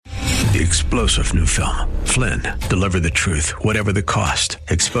the explosive new film, Flynn, Deliver the Truth, Whatever the Cost,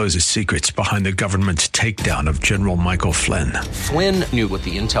 exposes secrets behind the government's takedown of General Michael Flynn. Flynn knew what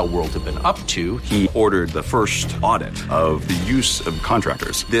the intel world had been up to. He ordered the first audit of the use of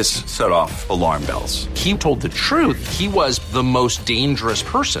contractors. This set off alarm bells. He told the truth. He was the most dangerous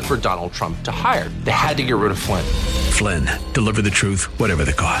person for Donald Trump to hire. They had to get rid of Flynn. Flynn, Deliver the Truth, Whatever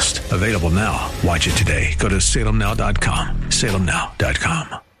the Cost. Available now. Watch it today. Go to salemnow.com.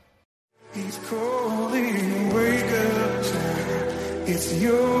 salemnow.com. He's calling, wake up, child. It's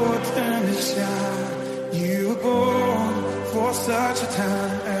your time to shine. You were born for such a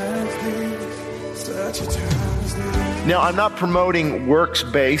time as this, such a time as this. Now, I'm not promoting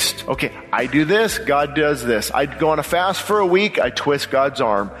works-based. Okay, I do this, God does this. I go on a fast for a week, I twist God's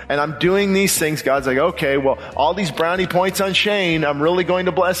arm. And I'm doing these things. God's like, okay, well, all these brownie points on Shane, I'm really going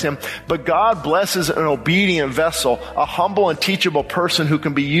to bless him. But God blesses an obedient vessel, a humble and teachable person who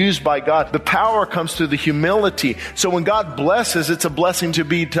can be used by God. The power comes through the humility. So when God blesses, it's a blessing to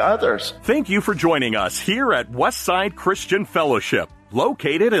be to others. Thank you for joining us here at Westside Christian Fellowship,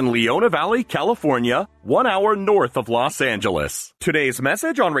 located in Leona Valley, California, 1 hour north of Los Angeles. Today's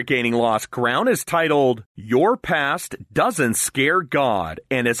message on regaining lost ground is titled, Your Past Doesn't Scare God,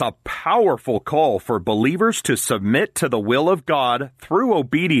 and is a powerful call for believers to submit to the will of God through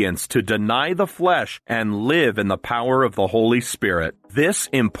obedience to deny the flesh and live in the power of the Holy Spirit. This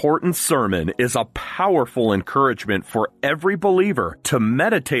important sermon is a powerful encouragement for every believer to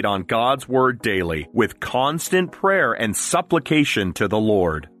meditate on God's Word daily with constant prayer and supplication to the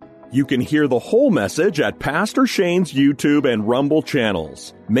Lord. You can hear the whole message at Pastor Shane's YouTube and Rumble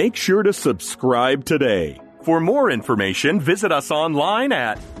channels. Make sure to subscribe today. For more information, visit us online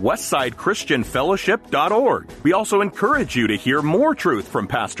at westsidechristianfellowship.org. We also encourage you to hear more truth from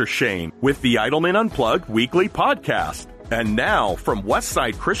Pastor Shane with the Idleman Unplugged weekly podcast. And now, from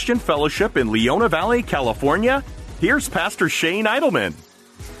Westside Christian Fellowship in Leona Valley, California, here's Pastor Shane Idleman.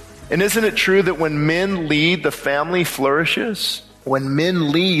 And isn't it true that when men lead, the family flourishes? When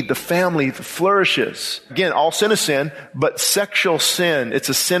men lead, the family flourishes. Again, all sin is sin, but sexual sin, it's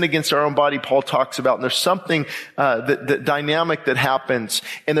a sin against our own body, Paul talks about. And there's something that dynamic that happens.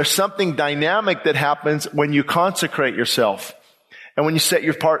 And there's something dynamic that happens when you consecrate yourself. And when you set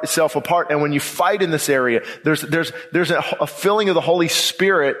yourself apart, and when you fight in this area, there's a filling of the Holy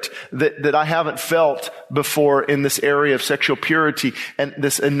Spirit that I haven't felt before in this area of sexual purity, and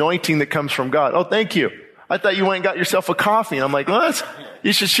this anointing that comes from God. Oh, thank you. I thought you went and got yourself a coffee. And I'm like, what?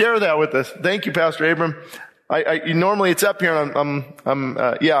 You should share that with us. Thank you, Pastor Abram. Normally it's up here, and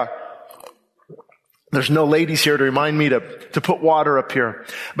yeah. There's no ladies here to remind me to put water up here.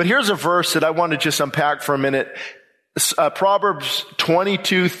 But here's a verse that I want to just unpack for a minute. Proverbs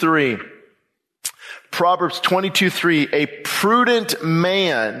 22:3. Proverbs 22:3. A prudent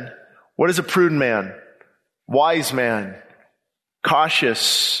man. What is a prudent man? Wise man.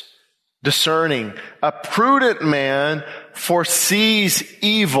 Cautious. Discerning. A prudent man foresees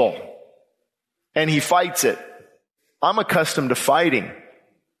evil and he fights it. I'm accustomed to fighting.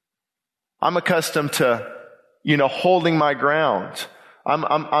 I'm accustomed to, holding my ground.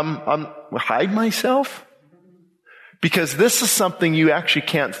 I'm hide myself? Because this is something you actually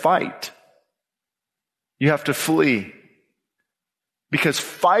can't fight. You have to flee. Because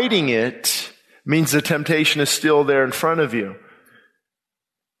fighting it means the temptation is still there in front of you.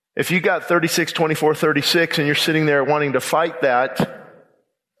 If you got 36, 24, 36 and you're sitting there wanting to fight that,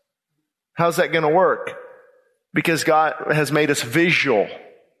 how's that going to work? Because God has made us visual.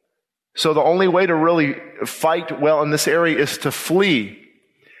 So the only way to really fight well in this area is to flee.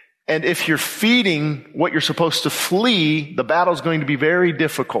 And if you're feeding what you're supposed to flee, the battle's going to be very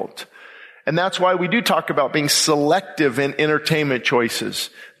difficult. And that's why we do talk about being selective in entertainment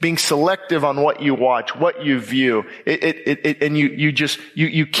choices, being selective on what you watch, what you view. And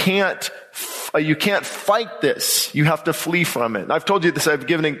you can't fight this. You have to flee from it. I've told you this. I've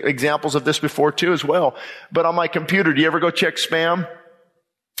given examples of this before too as well. But on my computer, do you ever go check spam?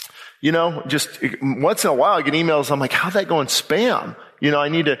 Just once in a while I get emails. I'm like, how'd that go in spam? I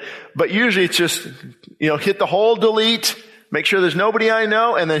need to, but usually it's just, hit the whole delete. Make sure there's nobody I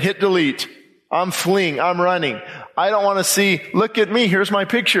know, and then hit delete. I'm fleeing. I'm running. I don't want to see, look at me. Here's my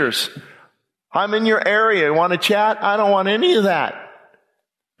pictures. I'm in your area. You want to chat? I don't want any of that.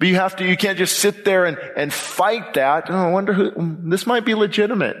 But you can't just sit there and fight that. Oh, I wonder this might be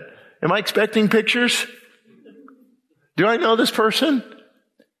legitimate. Am I expecting pictures? Do I know this person?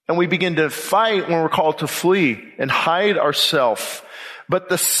 And we begin to fight when we're called to flee and hide ourselves. But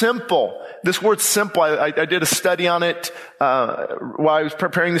this word simple, I did a study on it while I was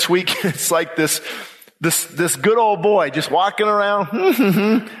preparing this week. It's like this good old boy just walking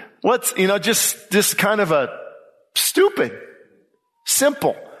around. What's, just kind of a stupid,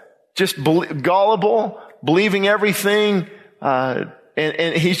 simple, just gullible, believing everything,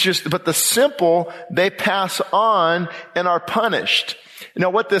 and he's just, but the simple, they pass on and are punished.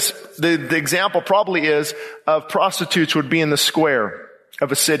 What the example probably is of prostitutes would be in the square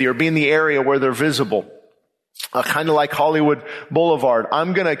of a city or be in the area where they're visible. Kind of like Hollywood Boulevard.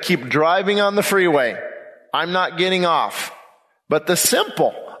 I'm going to keep driving on the freeway. I'm not getting off. But the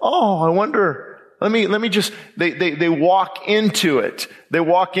simple, I wonder, let me just, they walk into it. They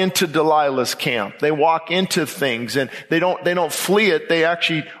walk into Delilah's camp. They walk into things and they don't flee it. They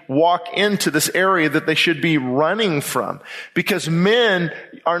actually walk into this area that they should be running from. Because men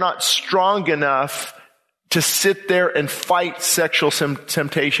are not strong enough to sit there and fight sexual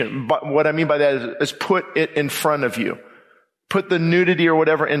temptation. But what I mean by that is put it in front of you. Put the nudity or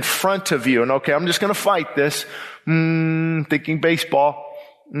whatever in front of you. And okay, I'm just going to fight this. Thinking baseball.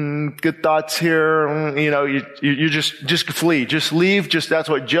 Good thoughts here. You just flee. Just leave. That's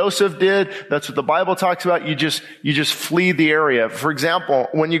what Joseph did. That's what the Bible talks about. You just flee the area. For example,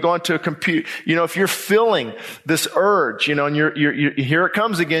 when you go into a computer, if you're feeling this urge, and you're here it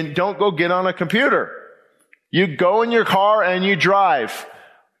comes again, don't go get on a computer. You go in your car and you drive,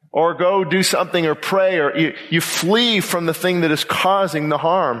 or go do something or pray, or you flee from the thing that is causing the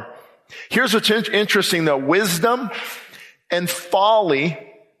harm. Here's what's interesting though. Wisdom and folly,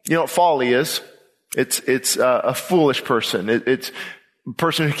 you know what folly is? It's a foolish person. It's a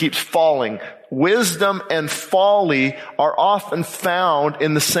person who keeps falling. Wisdom and folly are often found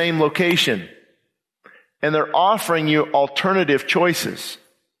in the same location. And they're offering you alternative choices.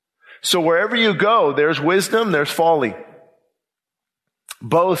 So wherever you go, there's wisdom, there's folly.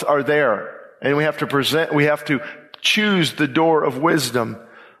 Both are there. And we have to choose the door of wisdom.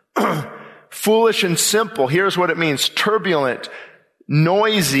 Foolish and simple. Here's what it means. Turbulent,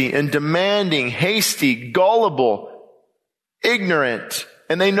 noisy and demanding, hasty, gullible, ignorant.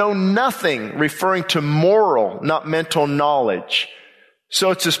 And they know nothing, referring to moral, not mental knowledge.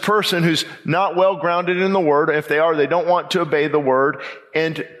 So it's this person who's not well grounded in the Word. If they are, they don't want to obey the Word.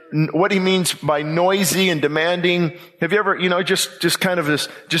 And what he means by noisy and demanding, have you ever, just kind of this,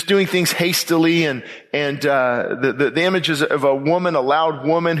 just doing things hastily and the images of a woman, a loud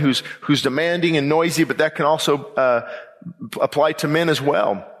woman who's demanding and noisy, but that can also apply to men as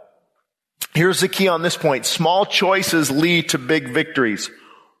well. Here's the key on this point. Small choices lead to big victories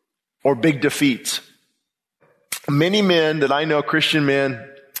or big defeats. Many men that I know, Christian men,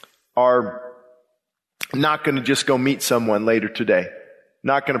 are not going to just go meet someone later today.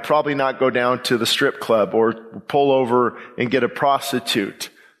 Probably not go down to the strip club or pull over and get a prostitute.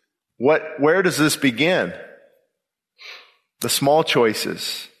 Where does this begin? The small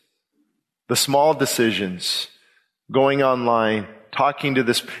choices, the small decisions, going online, talking to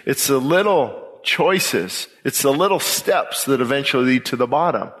this. It's the little choices. It's the little steps that eventually lead to the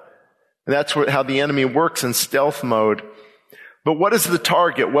bottom. And that's how the enemy works in stealth mode. But what is the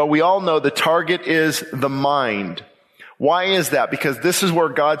target? Well, we all know the target is the mind. Why is that? Because this is where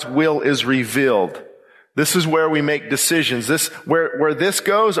God's will is revealed. This is where we make decisions. Where this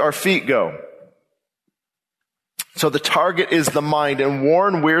goes, our feet go. So the target is the mind. And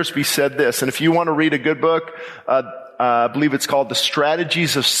Warren Wiersbe said this. And if you want to read a good book, I believe it's called The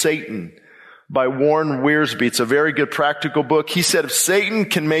Strategies of Satan by Warren Wiersbe. It's a very good practical book. He said, if Satan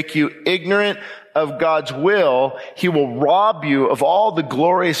can make you ignorant of God's will, he will rob you of all the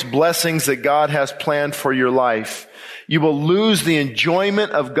glorious blessings that God has planned for your life. You will lose the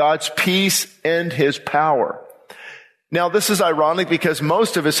enjoyment of God's peace and His power. Now, this is ironic because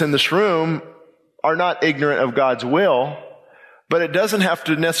most of us in this room are not ignorant of God's will, but it doesn't have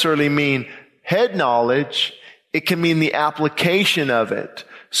to necessarily mean head knowledge. It can mean the application of it.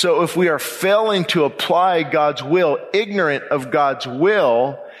 So if we are failing to apply God's will, ignorant of God's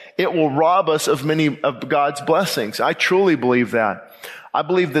will, it will rob us of many of God's blessings. I truly believe that. I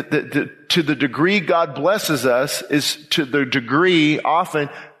believe that to the degree God blesses us is to the degree often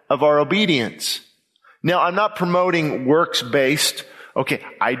of our obedience. Now, I'm not promoting works-based. Okay,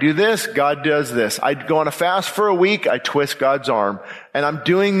 I do this, God does this. I go on a fast for a week, I twist God's arm. And I'm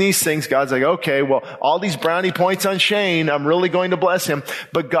doing these things. God's like, okay, well, all these brownie points on Shane, I'm really going to bless him.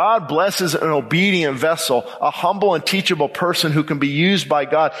 But God blesses an obedient vessel, a humble and teachable person who can be used by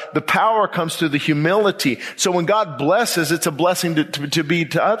God. The power comes through the humility. So when God blesses, it's a blessing to be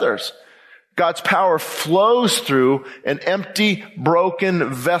to others. God's power flows through an empty,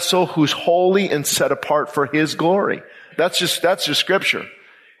 broken vessel who's holy and set apart for His glory. That's just scripture.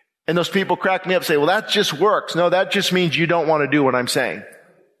 And those people crack me up and say, well, that just works. No, that just means you don't want to do what I'm saying.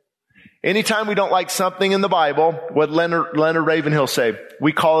 Anytime we don't like something in the Bible, what Leonard Ravenhill say?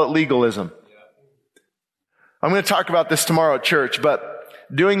 We call it legalism. I'm going to talk about this tomorrow at church, but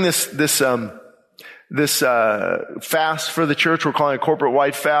doing this fast for the church, we're calling it a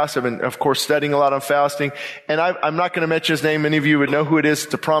corporate-wide fast. I've been, of course, studying a lot on fasting. And I'm not going to mention his name. Many of you would know who it is.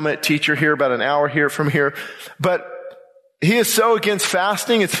 It's a prominent teacher here, about an hour here from here. But he is so against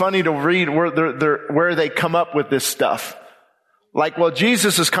fasting, it's funny to read where they come up with this stuff. Like, well,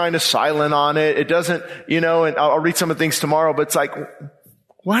 Jesus is kind of silent on it. It doesn't, and I'll read some of the things tomorrow, but it's like,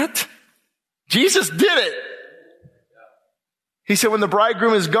 what? Jesus did it. He said when the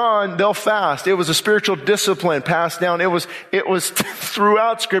bridegroom is gone, they'll fast. It was a spiritual discipline passed down. It was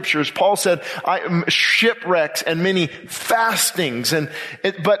throughout scriptures. Paul said, shipwrecks and many fastings.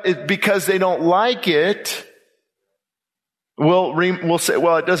 But because they don't like it, we'll say,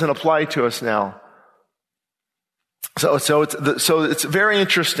 well, it doesn't apply to us now. So it's very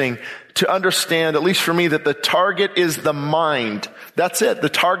interesting to understand, at least for me, that the target is the mind. That's it. The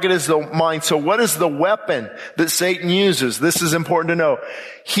target is the mind. So what is the weapon that Satan uses? This is important to know.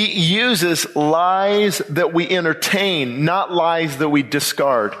 He uses lies that we entertain, not lies that we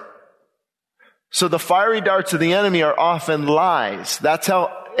discard. So the fiery darts of the enemy are often lies. That's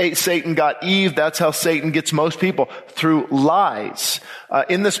how Satan got Eve. That's how Satan gets most people, through lies.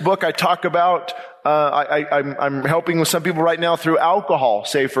 In this book, I talk about I'm helping with some people right now through alcohol,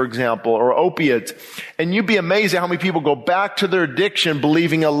 say for example, or opiates. And you'd be amazed at how many people go back to their addiction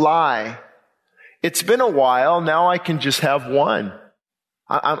believing a lie. It's been a while. Now I can just have one.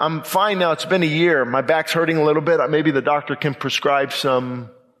 I'm fine now. It's been a year. My back's hurting a little bit. Maybe the doctor can prescribe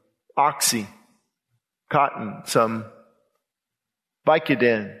some Oxy, cotton, some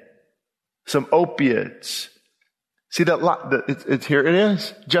Vicodin, some opiates. See that? Here it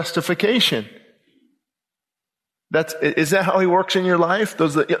is. Justification. Is that how he works in your life?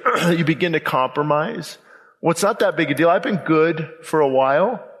 You begin to compromise. Well, it's not that big a deal. I've been good for a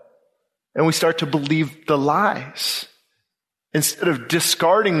while. And we start to believe the lies. Instead of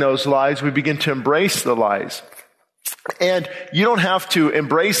discarding those lies, we begin to embrace the lies. And you don't have to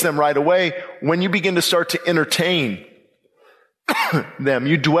embrace them right away. When you begin to start to entertain them,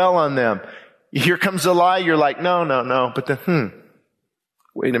 you dwell on them. Here comes a lie. You're like, no. But then,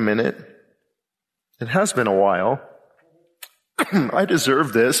 wait a minute. It has been a while. I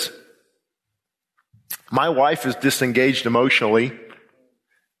deserve this. My wife is disengaged emotionally.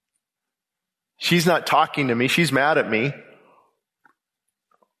 She's not talking to me. She's mad at me.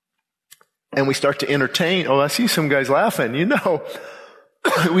 And we start to entertain. Oh, I see some guys laughing.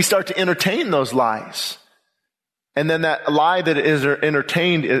 We start to entertain those lies. And then that lie that is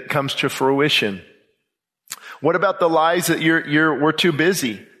entertained, it comes to fruition. What about the lies that we're too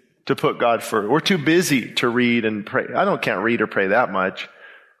busy to put God first? We're too busy to read and pray. I can't read or pray that much.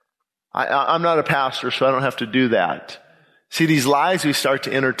 I'm not a pastor, so I don't have to do that. See, these lies we start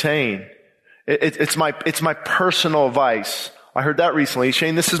to entertain. It's my personal vice. I heard that recently.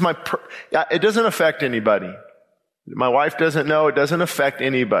 Shane, this is it doesn't affect anybody. My wife doesn't know. It doesn't affect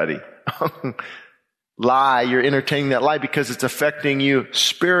anybody. Lie. You're entertaining that lie because it's affecting you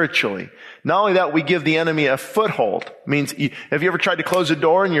spiritually. Not only that, we give the enemy a foothold. It means, have you ever tried to close a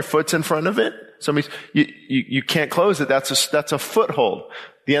door and your foot's in front of it? You can't close it. That's a foothold.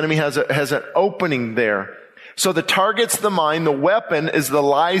 The enemy has an opening there. So the target's the mind. The weapon is the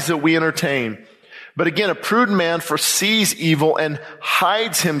lies that we entertain. But again, a prudent man foresees evil and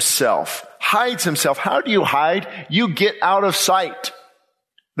hides himself. How do you hide? You get out of sight.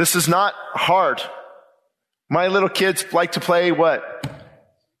 This is not hard. My little kids like to play what?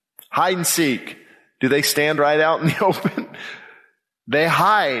 Hide and seek. Do they stand right out in the open? They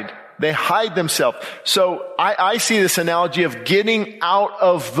hide. They hide themselves. So I see this analogy of getting out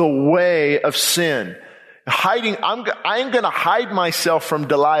of the way of sin. Hiding. I'm going to hide myself from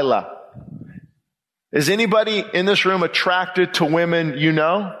Delilah. Is anybody in this room attracted to women you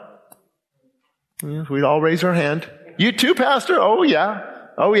know? Yes, we'd all raise our hand. You too, Pastor? Oh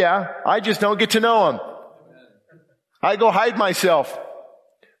yeah. I just don't get to know them. I go hide myself.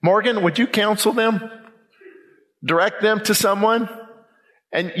 Morgan, would you counsel them? Direct them to someone?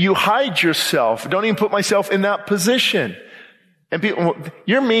 And you hide yourself. Don't even put myself in that position. And people,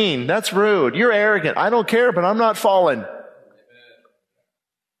 you're mean. That's rude. You're arrogant. I don't care, but I'm not fallen.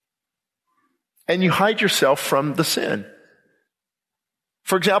 And you hide yourself from the sin.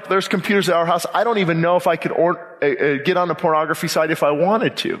 For example, there's computers at our house. I don't even know if I could get on the pornography site if I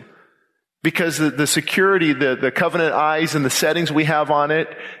wanted to. Because the security, the covenant eyes and the settings we have on it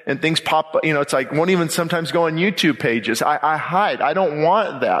and things pop, it's like won't even sometimes go on YouTube pages. I hide. I don't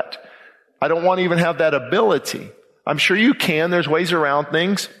want that. I don't want to even have that ability. I'm sure you can. There's ways around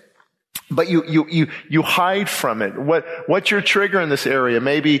things. But you hide from it. What's your trigger in this area?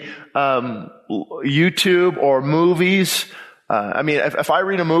 Maybe, YouTube or movies. If I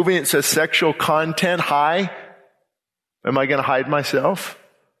read a movie and it says sexual content high, am I going to hide myself?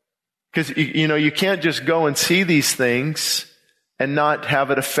 Because, you can't just go and see these things and not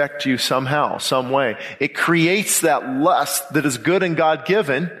have it affect you somehow, some way. It creates that lust that is good and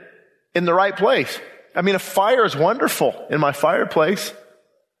God-given in the right place. A fire is wonderful in my fireplace.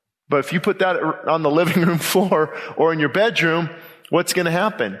 But if you put that on the living room floor or in your bedroom, what's going to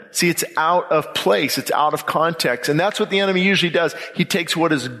happen? See, it's out of place. It's out of context. And that's what the enemy usually does. He takes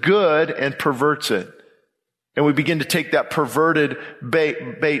what is good and perverts it. And we begin to take that perverted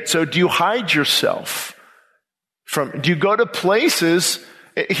bait. So do you hide yourself do you go to places?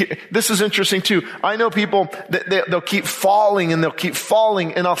 This is interesting too. I know people that they'll keep falling and they'll keep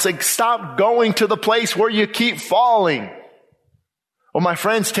falling. And I'll say, stop going to the place where you keep falling. Well, my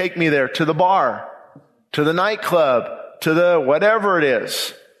friends take me there, to the bar, to the nightclub, to the whatever it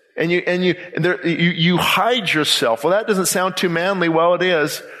is. And you hide yourself. Well, that doesn't sound too manly. Well, it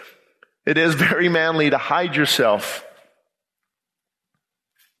is. It is very manly to hide yourself.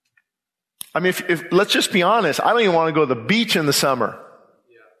 If let's just be honest, I don't even want to go to the beach in the summer.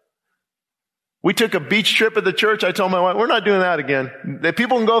 We took a beach trip at the church. I told my wife, we're not doing that again. The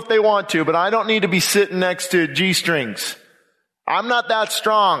people can go if they want to, but I don't need to be sitting next to G-strings. I'm not that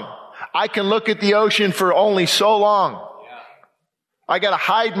strong. I can look at the ocean for only so long. I gotta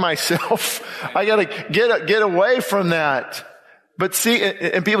hide myself. I gotta get away from that. But see,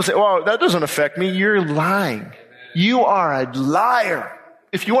 and people say, well, that doesn't affect me. You're lying. You are a liar.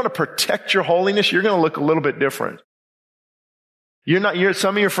 If you want to protect your holiness, you're going to look a little bit different.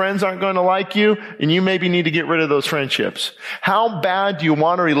 Some of your friends aren't going to like you, and you maybe need to get rid of those friendships. How bad do you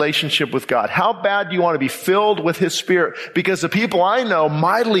want a relationship with God? How bad do you want to be filled with His Spirit? Because the people I know,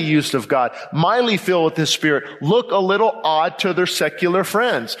 mightily used of God, mightily filled with His Spirit, look a little odd to their secular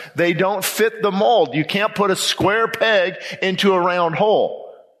friends. They don't fit the mold. You can't put a square peg into a round hole.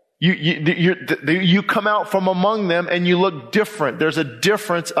 You come out from among them and you look different. There's a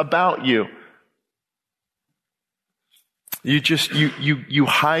difference about you. You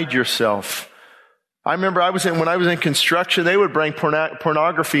hide yourself. I remember when I was in construction, they would bring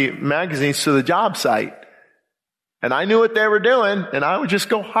pornography magazines to the job site. And I knew what they were doing, and I would just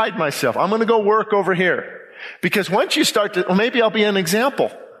go hide myself. I'm going to go work over here. Because once you start to, well, maybe I'll be an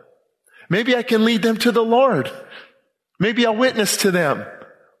example. Maybe I can lead them to the Lord. Maybe I'll witness to them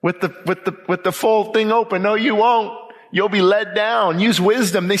with the full thing open. No, you won't. You'll be led down. Use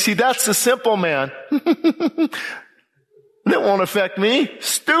wisdom. They see that's the simple man. That won't affect me.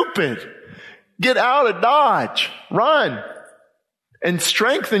 Stupid. Get out of Dodge. Run. And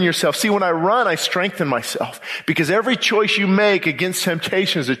strengthen yourself. See, when I run, I strengthen myself. Because every choice you make against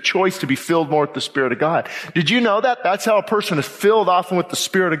temptation is a choice to be filled more with the Spirit of God. Did you know that? That's how a person is filled often with the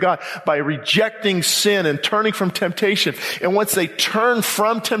Spirit of God. By rejecting sin and turning from temptation. And once they turn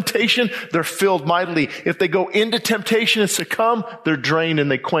from temptation, they're filled mightily. If they go into temptation and succumb, they're drained and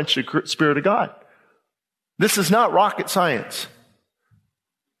they quench the Spirit of God. This is not rocket science.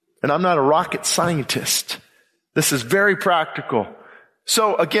 And I'm not a rocket scientist. This is very practical.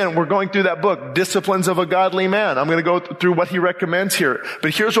 So again, we're going through that book, Disciplines of a Godly Man. I'm going to go through what he recommends here.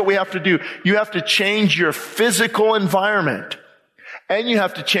 But here's what we have to do. You have to change your physical environment. And you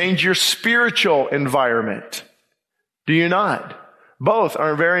have to change your spiritual environment. Do you not? Both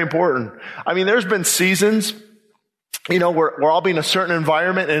are very important. There's been seasons, we're all being in a certain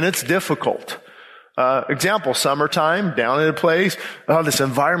environment and it's difficult. Example, summertime, down in a place, this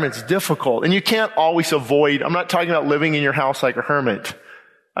environment's difficult. And you can't always avoid, I'm not talking about living in your house like a hermit.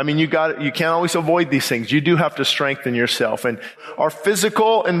 You can't always avoid these things. You do have to strengthen yourself. And our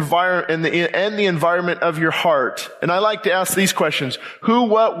physical environment and the environment of your heart. And I like to ask these questions. Who,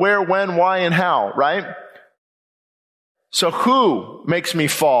 what, where, when, why, and how, right? So who makes me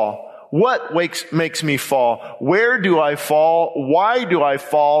fall? What makes me fall? Where do I fall? Why do I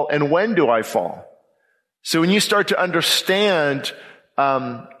fall? And when do I fall? So when you start to understand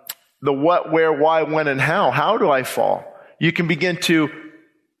the what, where, why, when, and how do I fall? You can begin to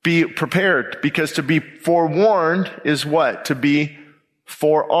be prepared, because to be forewarned is what? To be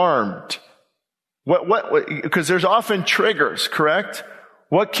forearmed. Because there's often triggers, correct?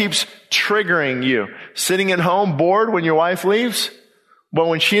 What keeps triggering you? Sitting at home bored when your wife leaves? Well,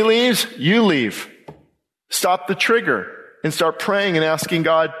 when she leaves, you leave. Stop the trigger and start praying and asking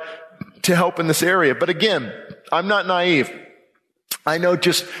God to help in this area. But again, I'm not naive. I know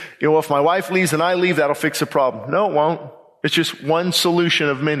if my wife leaves and I leave, that'll fix the problem. No, it won't. It's just one solution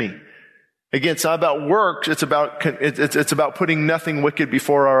of many. Again, it's not about works. It's about putting nothing wicked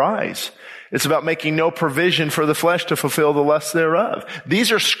before our eyes. It's about making no provision for the flesh to fulfill the lusts thereof.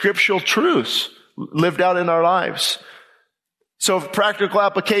 These are scriptural truths lived out in our lives. So practical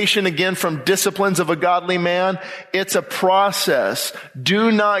application, again, from disciplines of a godly man, it's a process.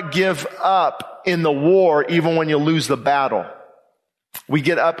 Do not give up in the war even when you lose the battle. We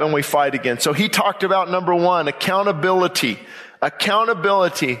get up and we fight again. So he talked about number one, accountability.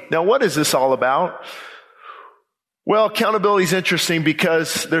 Accountability. Now, what is this all about? Well, accountability is interesting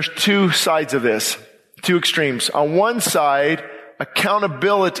because there's two sides of this, two extremes. On one side,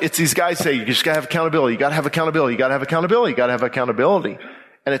 accountability, it's these guys say, you just gotta have accountability, you gotta have accountability, you gotta have accountability, you gotta have accountability.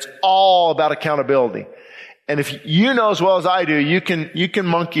 And it's all about accountability. And if you know as well as I do, you can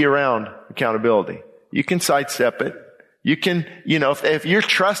monkey around accountability. You can sidestep it. You can, if you're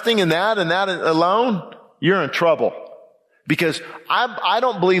trusting in that and that alone, you're in trouble. Because I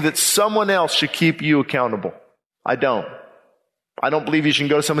don't believe that someone else should keep you accountable. I don't believe you should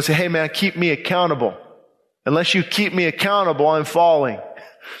go to someone and say, hey man, keep me accountable. Unless you keep me accountable, I'm falling.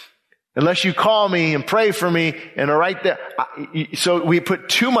 Unless you call me and pray for me and are right there. So we put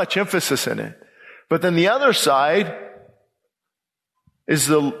too much emphasis in it. But then the other side is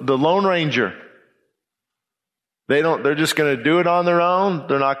the Lone Ranger. They're just going to do it on their own.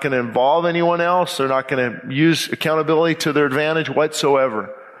 They're not going to involve anyone else. They're not going to use accountability to their advantage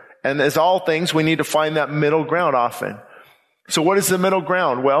whatsoever. And as all things, we need to find that middle ground often. So what is the middle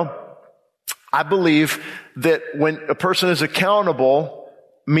ground? Well, I believe that when a person is accountable,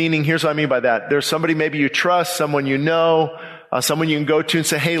 meaning here's what I mean by that. There's somebody maybe you trust, someone you know, someone you can go to and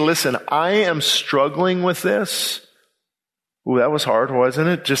say, hey, listen, I am struggling with this. Ooh, that was hard, wasn't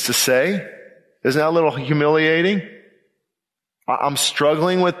it? Just to say. Isn't that a little humiliating? I'm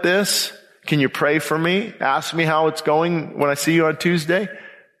struggling with this. Can you pray for me? Ask me how it's going when I see you on Tuesday.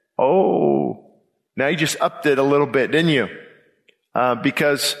 Oh, now you just upped it a little bit, didn't you?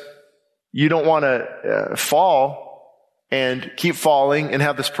 Because you don't want to fall and keep falling and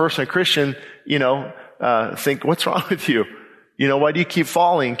have this person, a Christian, think, what's wrong with you? Why do you keep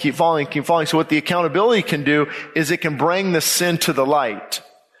falling? So what the accountability can do is it can bring the sin to the light.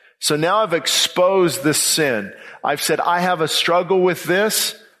 So now I've exposed this sin. I've said, I have a struggle with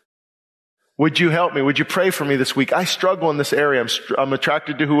this. Would you help me? Would you pray for me this week? I struggle in this area. I'm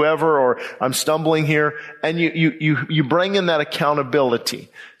attracted to whoever, or I'm stumbling here. And you bring in that accountability.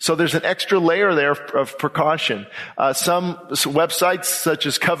 So there's an extra layer there of precaution. Some websites, such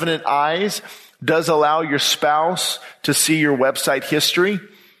as Covenant Eyes, does allow your spouse to see your website history.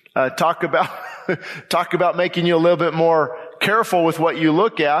 Talk about making you a little bit more careful with what you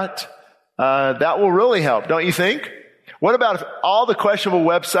look at. That will really help, don't you think? What about if all the questionable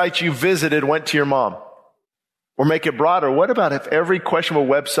websites you visited went to your mom? Or make it broader. What about if every questionable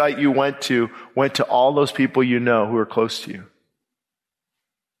website you went to all those people you know who are close to you?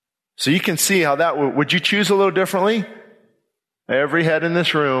 So you can see how that would you choose a little differently? Every head in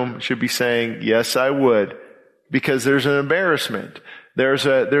this room should be saying, yes, I would. Because there's an embarrassment. There's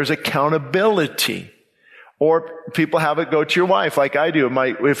accountability. Or people have it go to your wife, like I do.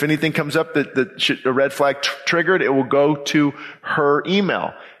 If anything comes up that a red flag triggered, it will go to her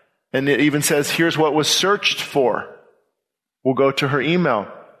email. And it even says, here's what was searched for. We'll go to her email.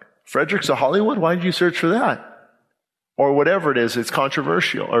 Frederick's of Hollywood? Why did you search for that? Or whatever it is, it's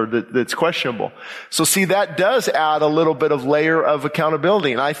controversial or that's questionable. So see, that does add a little bit of layer of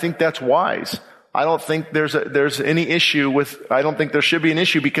accountability, and I think that's wise. I don't think there's any issue I don't think there should be an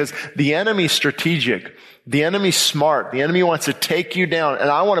issue, because the enemy's strategic. The enemy's smart. The enemy wants to take you down,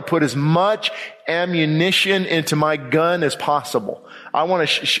 and I want to put as much ammunition into my gun as possible. I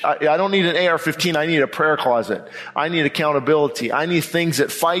don't need an AR-15. I need a prayer closet. I need accountability. I need things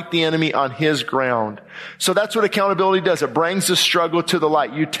that fight the enemy on his ground. So that's what accountability does. It brings the struggle to the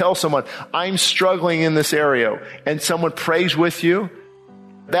light. You tell someone, I'm struggling in this area, and someone prays with you.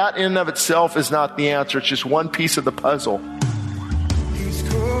 That in and of itself is not the answer. It's just one piece of the puzzle. He's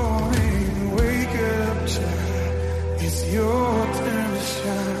calling, wake up, child. It's your turn to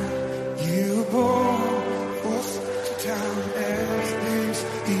shine. You were born for such a time as this.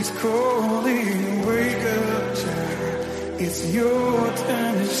 He's calling, wake up, child. It's your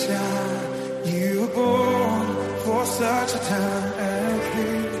turn to shine. You were born for such a time as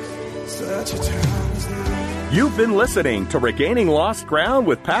this. Such a time as this. You've been listening to Regaining Lost Ground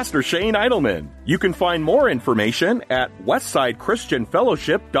with Pastor Shane Idleman. You can find more information at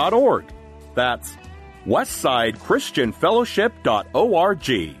westsidechristianfellowship.org. That's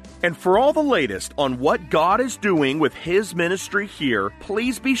westsidechristianfellowship.org. And for all the latest on what God is doing with His ministry here,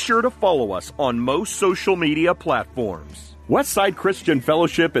 please be sure to follow us on most social media platforms. Westside Christian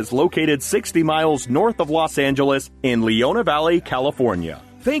Fellowship is located 60 miles north of Los Angeles in Leona Valley, California.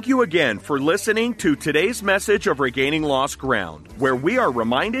 Thank you again for listening to today's message of Regaining Lost Ground, where we are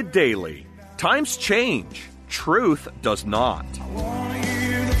reminded daily, times change, truth does not. I want to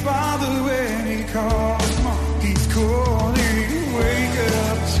hear the Father when He calls. He's calling, wake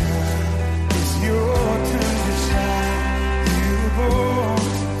up, child. It's your turn to shine. You were born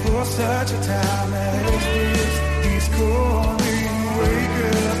for such a time as this. He's calling, wake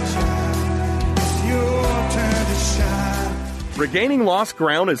up, child. It's your turn to shine. Regaining Lost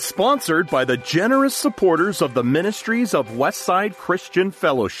Ground is sponsored by the generous supporters of the ministries of Westside Christian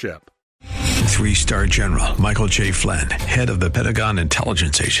Fellowship. 3-star General Michael J. Flynn, head of the Pentagon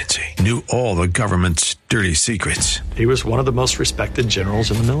Intelligence Agency, knew all the government's dirty secrets. He was one of the most respected generals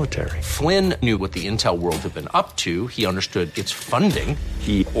in the military. Flynn knew what the intel world had been up to. He understood its funding.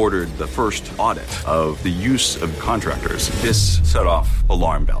 He ordered the first audit of the use of contractors. This set off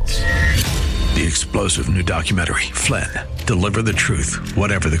alarm bells. The explosive new documentary, Flynn, Deliver the Truth,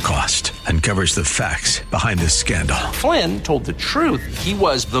 Whatever the Cost, uncovers the facts behind this scandal. Flynn told the truth. He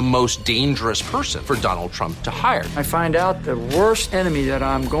was the most dangerous person for Donald Trump to hire. I find out the worst enemy that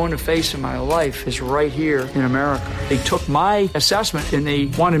I'm going to face in my life is right here in America. They took my assessment and they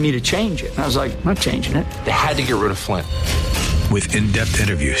wanted me to change it. And I was like, I'm not changing it. They had to get rid of Flynn. With in-depth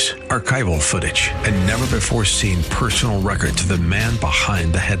interviews, archival footage, and never-before-seen personal records of the man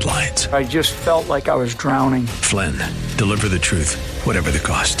behind the headlines. I just felt like I was drowning. Flynn, Deliver the Truth, Whatever the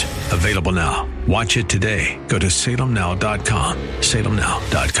Cost. Available now. Watch it today. Go to salemnow.com.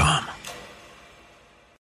 salemnow.com.